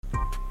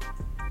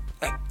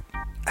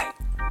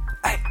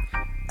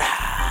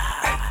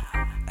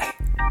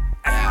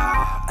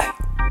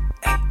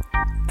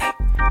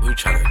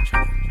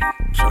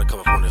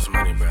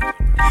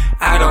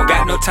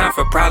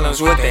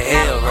problems, what the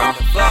hell wrong?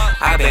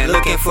 I've been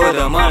looking for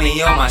the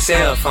money on my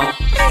cell phone.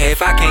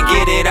 If I can't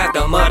get it out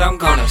the mud, I'm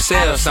gonna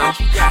sell some.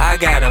 I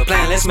got a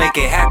plan, let's make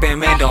it happen,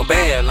 man, don't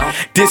bail on.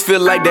 This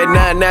feel like that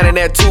 99 and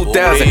that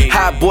 2000.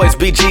 Hot boys,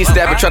 BG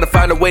stabbing, trying to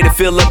find a way to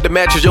fill up the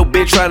mattress. Your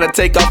bitch trying to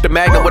take off the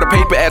magnet with a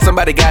paper ad,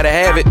 somebody gotta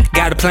have it.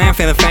 Got a plan,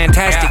 feeling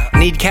fantastic.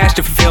 Need cash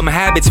to fulfill my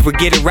habits. If we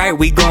get it right,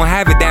 we gon'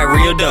 have it, that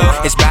real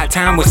dough. It's about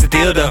time, what's the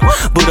deal though?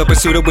 Boot up and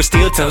suit up with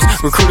steel toes.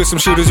 Recruited some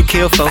shooters who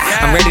kill folk.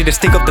 I'm ready to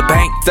stick up the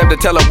bank. Step to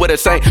tell her what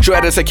it's saying.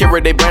 Try to secure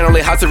they brand,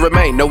 only house to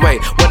remain. No way.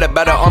 What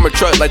about an armored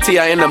truck like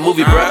T.I. in the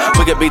movie, bruh?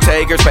 We could be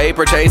takers,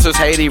 paper chasers,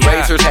 Haiti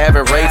racers,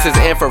 having races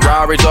and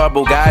Ferraris or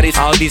Bugattis.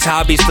 All these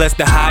hobbies plus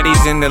the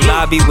hotties in the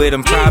lobby with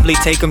them. Probably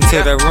take them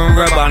to the room,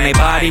 rub on their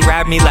body.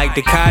 Rap me like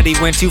Ducati,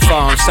 went too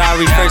far, I'm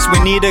sorry. First we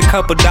need a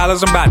couple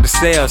dollars, I'm about to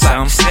sell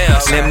some.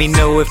 Let me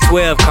know if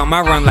 12 come,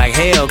 I run like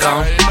hell,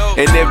 gone.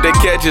 And if they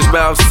catch his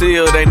mouth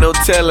sealed, ain't no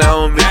telling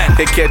on me.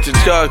 They catch a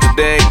charge, but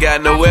they ain't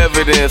got no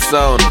evidence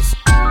on us.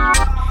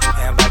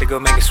 Hey, I'm about to go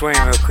make a swing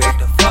real quick.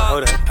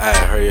 Hold up. Alright,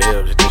 hurry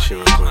up, just this shit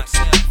real quick.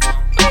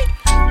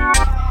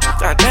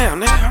 God damn,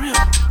 nigga, hurry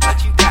up.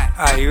 What you got?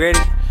 Alright, you ready?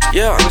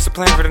 Yeah. What's the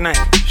plan for tonight?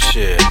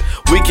 Shit.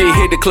 We can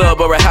hit the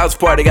club or a house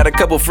party. Got a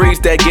couple freaks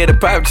that get a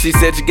pop. She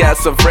said she got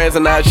some friends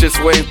and I should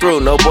swing through.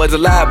 No boys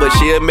alive, but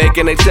she'll make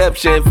an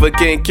exception for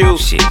K.IVII.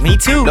 Shit, me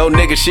too. No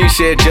nigga, she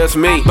said just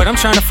me. But I'm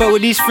trying to fuck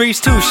with these freaks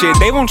too, shit.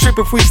 They won't trip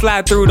if we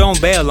slide through, don't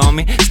bail on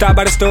me. Stop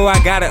by the store,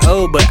 I got an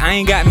O, but I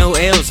ain't got no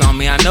L's on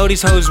me. I know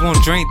these hoes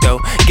won't drink though.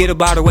 Get a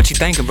bottle, what you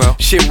thinking, bro?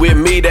 Shit with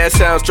me, that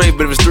sounds straight.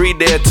 But if it's 3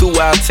 there, 2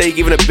 I'll take.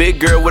 Even a big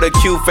girl with a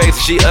cute face,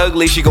 if she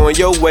ugly, she going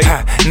your way.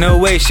 No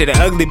way, shit, an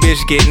ugly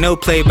bitch get no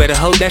play. Better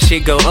hope that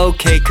shit go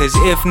okay, cause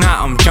if not,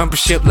 I'm jumping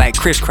ship like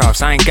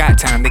crisscross. I ain't got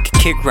time, they can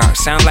kick rock.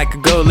 Sound like a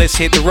go, let's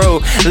hit the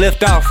road,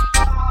 lift off.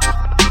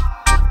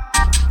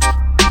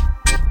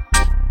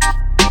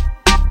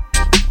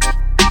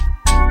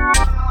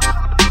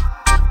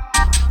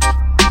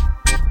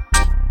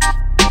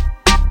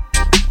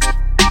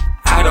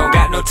 I don't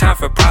got no time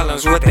for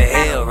problems, what the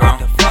hell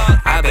wrong?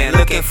 I've been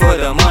looking for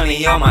the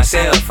money on my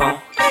cell phone.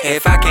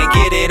 If I can't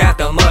get it out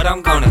the mud,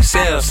 I'm gonna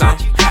sell some.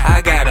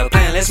 I got a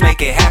plan, let's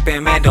make it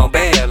happen, man, don't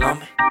bail on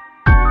me.